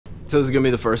So this is gonna be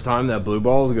the first time that blue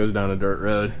balls goes down a dirt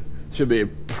road. Should be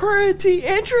pretty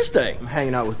interesting. I'm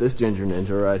hanging out with this ginger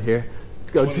ninja right here.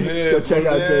 Go check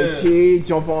out JT,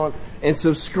 jump on and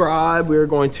subscribe. We're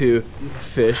going to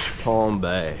Fish Palm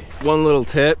Bay. One little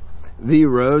tip, the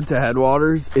road to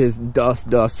Headwaters is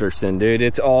Dusterson, dude.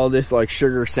 It's all this like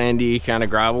sugar sandy kind of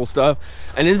gravel stuff.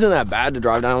 And isn't that bad to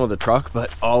drive down with a truck,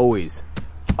 but always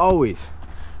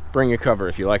bring a cover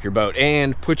if you like your boat,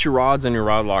 and put your rods in your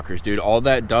rod lockers, dude. All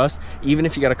that dust, even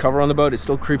if you got a cover on the boat, it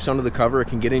still creeps under the cover. It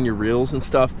can get in your reels and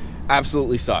stuff.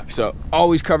 Absolutely sucks. So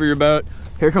always cover your boat.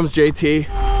 Here comes JT.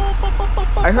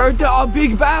 I heard there are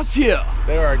big bass here.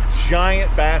 There are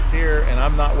giant bass here, and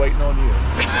I'm not waiting on you.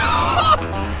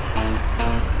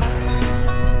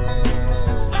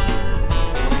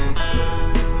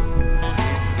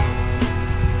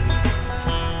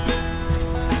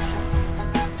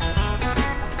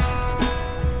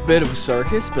 Bit of a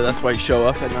circus, but that's why you show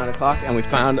up at 9 o'clock. And we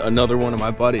found another one of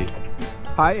my buddies.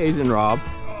 Hi, Asian Rob.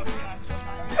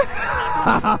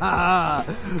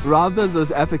 Rob does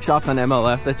those epic shots on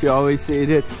MLF that you always see,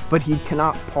 dude, but he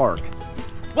cannot park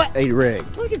a rig.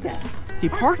 Look at that. He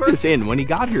parked this in. When he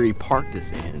got here, he parked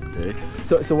this in, dude.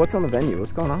 So what's on the venue?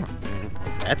 What's going on?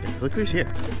 It's epic. Look who's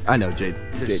here. I know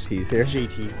JT's here.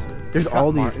 JT's. There's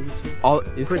all these.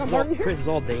 Chris is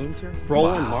all Danes here.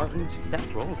 Roland Martin's. That's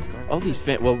Roland's car. All these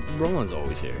Roland's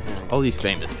always here. All these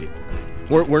famous people.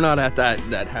 We're not at that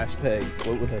hashtag.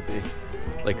 What would that be?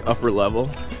 Like upper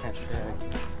level.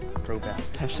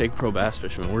 Hashtag pro bass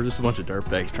fisherman. We're just a bunch of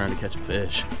dirtbags trying to catch a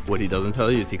fish. What he doesn't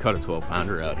tell you is he caught a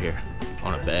 12-pounder out here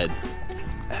on a bed.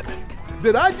 Epic.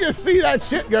 Did I just see that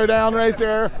shit go down right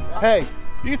there? Hey,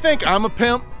 you think I'm a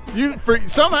pimp? You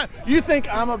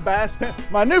think I'm a bass pimp?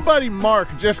 My new buddy Mark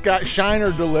just got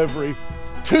shiner delivery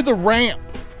to the ramp.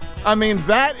 I mean,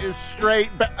 that is straight.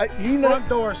 You know, front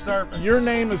door service. Your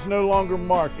name is no longer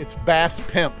Mark. It's Bass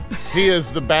Pimp. He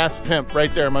is the Bass Pimp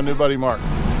right there, my new buddy Mark.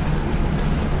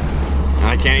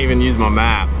 I can't even use my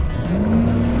map.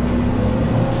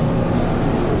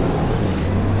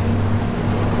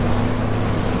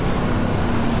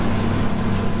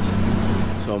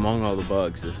 So among all the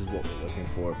bugs, this is what we're looking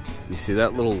for. You see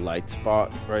that little light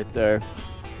spot right there?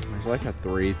 There's like a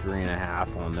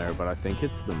 3.5 on there, but I think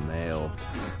it's the male.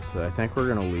 So I think we're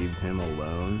gonna leave him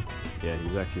alone. Yeah,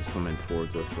 he's actually swimming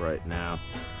towards us right now.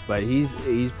 But he's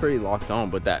pretty locked on,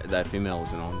 but that female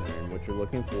isn't on there. And what you're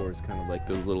looking for is kind of like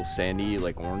those little sandy,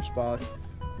 like orange spots.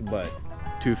 But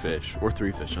 2 fish or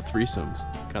 3 fish, a threesome's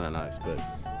kind of nice, but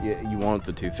you want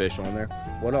the 2 fish on there.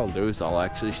 What I'll do is I'll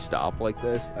actually stop like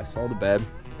this. I saw the bed,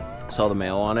 saw the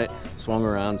male on it, swung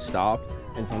around, stopped.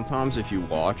 And sometimes if you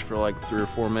watch for like 3 or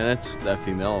 4 minutes, that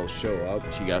female will show up.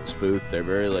 She got spooked. They're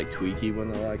very like tweaky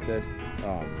when they're like this.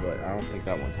 But I don't think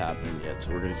that one's happening yet,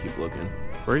 so we're gonna keep looking.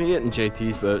 We're gonna get in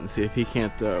JT's boat and see if he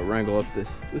can't wrangle up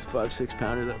this 5-6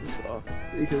 pounder that we saw,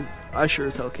 because I sure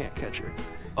as hell can't catch her.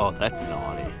 Oh, that's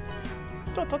naughty.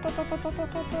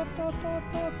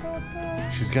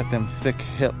 She's got them thick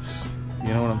hips.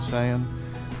 You know what I'm saying?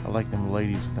 I like them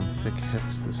ladies with them thick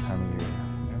hips this time of year.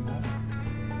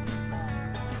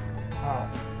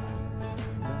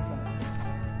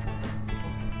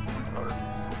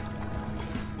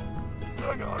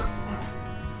 I got her.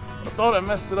 I thought I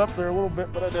messed it up there a little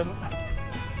bit, but I didn't.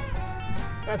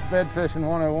 That's bed fishing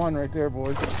 101 right there,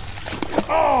 boys.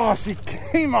 Oh, she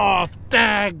came off.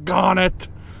 Daggone it.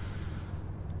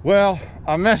 Well,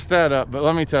 I messed that up, but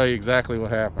let me tell you exactly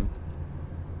what happened.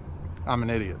 I'm an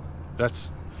idiot.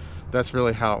 That's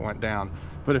really how it went down.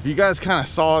 But if you guys kind of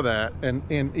saw that, and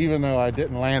even though I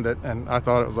didn't land it, and I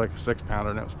thought it was like a 6-pounder,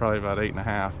 and it was probably about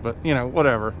 8.5, but you know,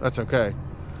 whatever, that's okay.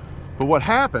 But what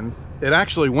happened, it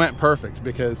actually went perfect,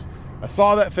 because I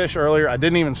saw that fish earlier. I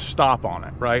didn't even stop on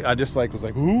it, right? I just like was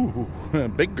like, ooh,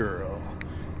 big girl,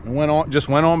 and just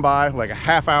went on by like a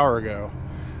half hour ago.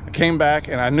 I came back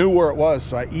and I knew where it was,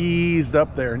 so I eased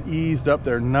up there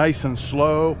nice and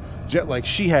slow, like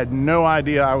she had no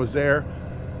idea I was there.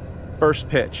 First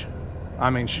pitch. I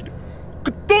mean,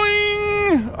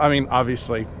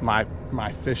 obviously my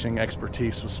fishing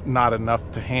expertise was not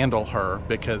enough to handle her,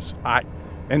 because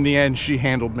in the end, she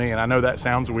handled me. And I know that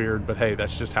sounds weird, but hey,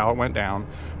 that's just how it went down.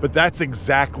 But that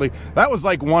was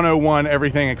like 101,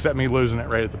 everything except me losing it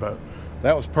right at the boat.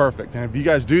 That was perfect. And if you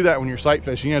guys do that when you're sight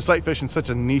fishing, you know, sight fishing is such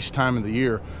a niche time of the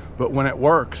year, but when it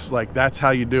works, like that's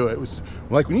how you do it. It was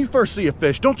like when you first see a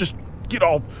fish, don't just get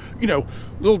all, you know,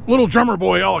 little drummer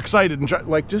boy all excited and try,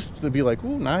 like, just to be like,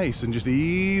 oh, nice, and just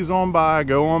ease on by,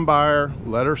 go on by her,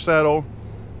 let her settle.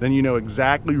 Then you know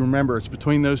exactly, remember, it's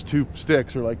between those 2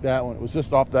 sticks, or like that one, it was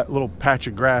just off that little patch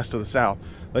of grass to the south.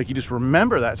 Like, you just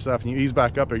remember that stuff and you ease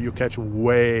back up there, you'll catch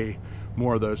way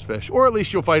more of those fish. Or at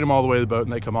least you'll fight them all the way to the boat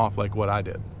and they come off like what I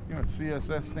did. You know what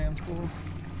CSS stands for?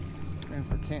 Stands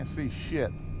for can't see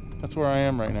shit. That's where I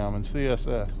am right now. I'm in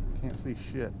CSS. Can't see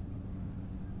shit.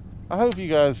 I hope you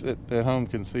guys at home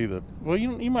can see the... Well,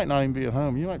 you might not even be at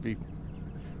home. You might be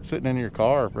sitting in your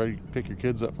car ready to pick your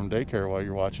kids up from daycare while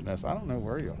you're watching this. I don't know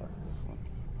where you are.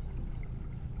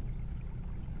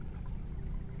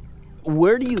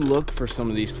 Where do you look for some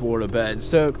of these Florida beds?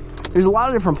 So there's a lot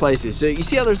of different places. So you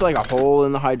see how there's like a hole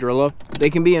in the hydrilla?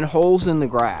 They can be in holes in the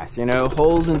grass, you know,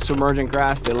 holes in submergent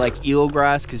grass. They like eel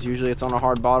grass because usually it's on a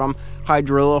hard bottom.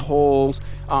 Hydrilla holes.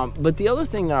 But the other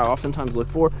thing that I oftentimes look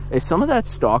for is some of that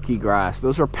stalky grass.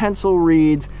 Those are pencil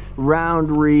reeds,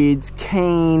 round reeds,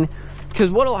 cane. Because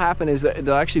what will happen is that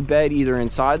they'll actually bed either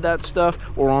inside that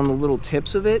stuff or on the little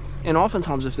tips of it. And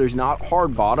oftentimes if there's not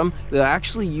hard bottom, they'll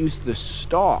actually use the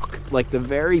stalk, like the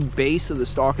very base of the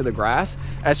stalk of the grass,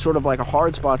 as sort of like a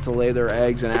hard spot to lay their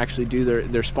eggs and actually do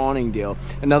their spawning deal.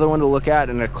 Another one to look at,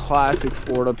 and a classic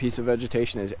Florida piece of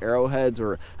vegetation, is arrowheads,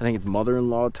 or I think it's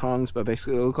mother-in-law tongues, but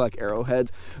basically they look like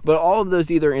arrowheads. But all of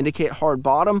those either indicate hard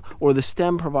bottom or the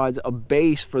stem provides a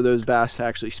base for those bass to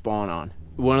actually spawn on.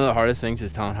 One of the hardest things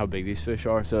is telling how big these fish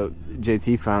are. So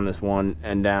JT found this one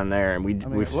and down there, and we've it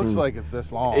looks like it's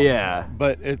this long. Yeah.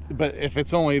 But if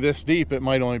it's only this deep, it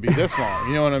might only be this long.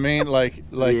 You know what I mean? Like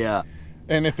yeah.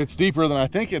 And if it's deeper than I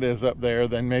think it is up there,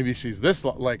 then maybe she's this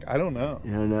long. Like, I don't know.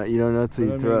 You don't know till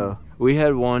you throw. We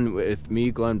had one with me,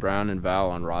 Glenn Brown, and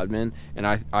Val on Rodman, and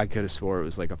I could have swore it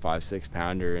was like a 5-6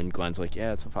 pounder, and Glenn's like,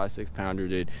 yeah, it's a 5-6 pounder,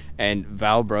 dude. And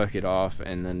Val broke it off,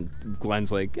 and then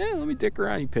Glenn's like, yeah, let me dick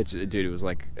around. He pitched it, dude. It was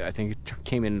like, I think it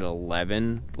came in at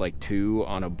 11, like 2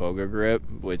 on a boga grip,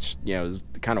 which, you know, was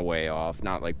kind of way off,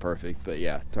 not like perfect, but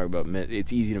yeah, talk about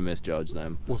it's easy to misjudge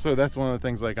them. Well, so that's one of the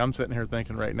things, like, I'm sitting here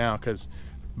thinking right now, because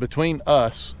between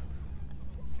us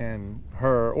and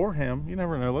her or him, you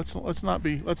never know. Let's not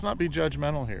be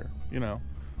judgmental here. You know,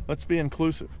 let's be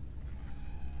inclusive.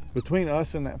 Between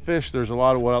us and that fish, there's a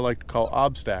lot of what I like to call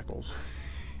obstacles.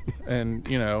 And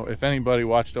you know, if anybody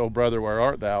watched Oh Brother, Where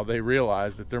Art Thou, they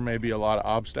realize that there may be a lot of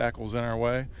obstacles in our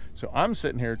way. So I'm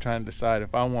sitting here trying to decide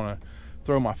if I want to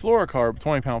throw my fluorocarbon,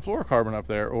 20-pound fluorocarbon up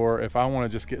there, or if I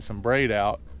want to just get some braid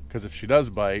out, because if she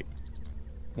does bite,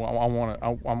 well, I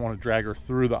want to drag her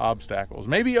through the obstacles,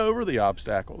 maybe over the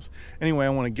obstacles. Anyway, I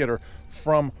want to get her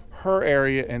from her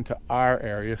area into our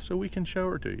area so we can show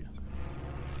her to you.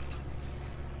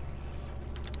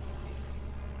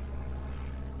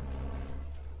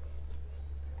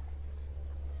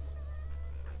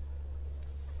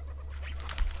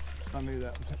 I knew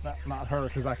that not her,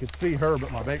 because I could see her,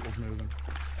 but my bait was moving.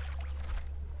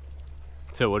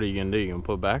 So what are you gonna do? You gonna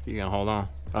put back? Or you gonna hold on?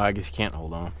 Oh, I guess you can't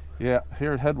hold on. Yeah,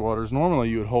 here at Headwaters, normally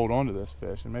you would hold on to this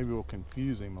fish, and maybe we'll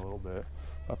confuse him a little bit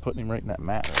by putting him right in that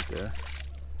mat right there.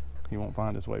 He won't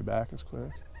find his way back as quick.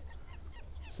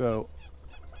 So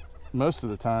most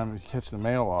of the time, if you catch the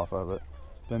male off of it,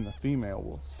 then the female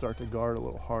will start to guard a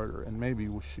little harder, and maybe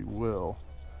she will.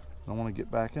 I want to get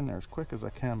back in there as quick as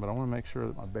I can, but I want to make sure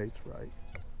that my bait's right.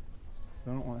 I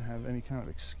don't want to have any kind of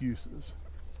excuses.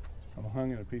 I'm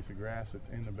hung in a piece of grass that's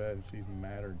in the bed, and she's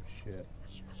mattered shit.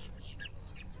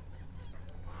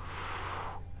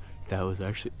 That was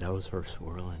her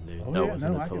swirling, dude. Oh, that yeah,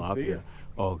 wasn't no, a I can see tilapia. it.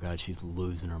 Oh god, she's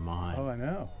losing her mind. Oh, I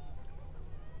know.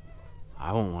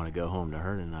 I won't want to go home to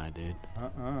her tonight, dude.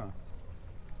 Ain't no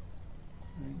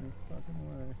fucking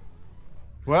way.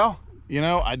 Well, you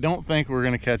know, I don't think we're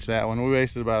gonna catch that one. We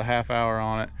wasted about a half hour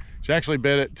on it. She actually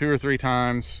bit it 2 or 3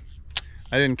 times.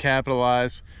 I didn't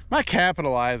capitalize. My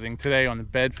capitalizing today on the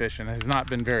bed fishing has not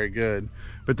been very good,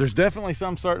 but there's definitely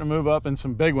some starting to move up and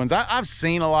some big ones. I've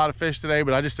seen a lot of fish today,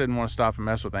 but I just didn't want to stop and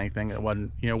mess with anything that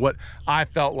wasn't, you know, what I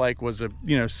felt like was a,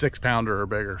 you know, 6-pounder or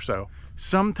bigger. So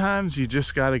sometimes you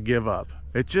just got to give up.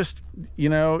 It just, you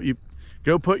know, you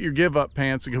go put your give up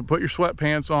pants, go put your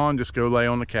sweatpants on, just go lay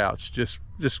on the couch. Just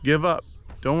give up.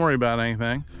 Don't worry about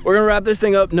anything. We're gonna wrap this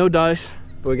thing up. No dice.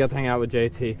 But we got to hang out with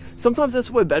JT. Sometimes that's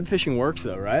the way bed fishing works,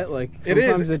 though, right? Like,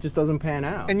 sometimes it just doesn't pan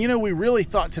out. And, you know, we really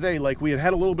thought today, like, we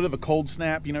had a little bit of a cold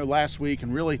snap, you know, last week,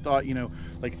 and really thought, you know,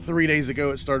 like 3 days ago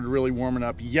it started really warming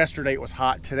up. Yesterday it was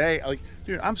hot. Today, like,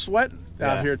 dude, I'm sweating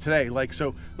out here today. Like,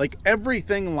 so, like,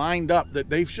 everything lined up that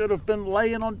they should have been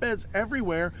laying on beds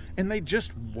everywhere, and they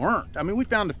just weren't. I mean, we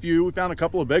found a few. We found a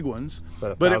couple of big ones.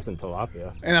 But 1,000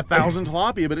 tilapia. And 1,000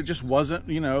 tilapia, but it just wasn't,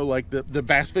 you know, like the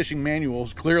bass fishing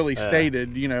manuals clearly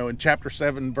stated, you know, in chapter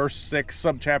 7, verse 6,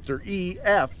 subchapter E,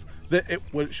 F, that it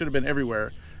should have been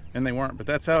everywhere, and they weren't. But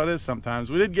that's how it is sometimes.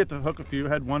 We did get to hook a few.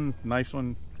 Had one nice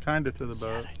one kind of to the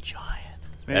boat. A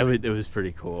giant. It was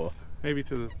pretty cool. Maybe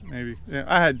to the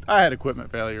Yeah, I had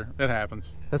equipment failure. It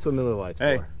happens. That's what Miller Lite's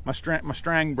Hey, for. my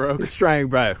strang broke. The string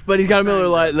broke, but he's got a Miller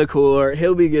Lite in the cooler.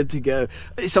 He'll be good to go.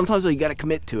 Sometimes though, you got to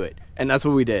commit to it, and that's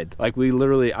what we did. Like we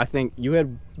literally, I think you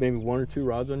had maybe 1 or 2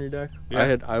 rods on your deck. Yeah. I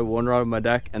had 1 rod on my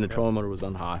deck, and the trolling motor was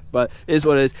on high. But it is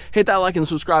what it is. Hit that like and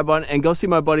subscribe button, and go see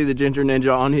my buddy the Ginger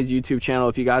Ninja on his YouTube channel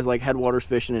if you guys like headwaters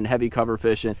fishing and heavy cover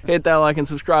fishing. Hit that like and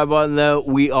subscribe button though.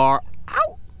 We are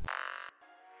out.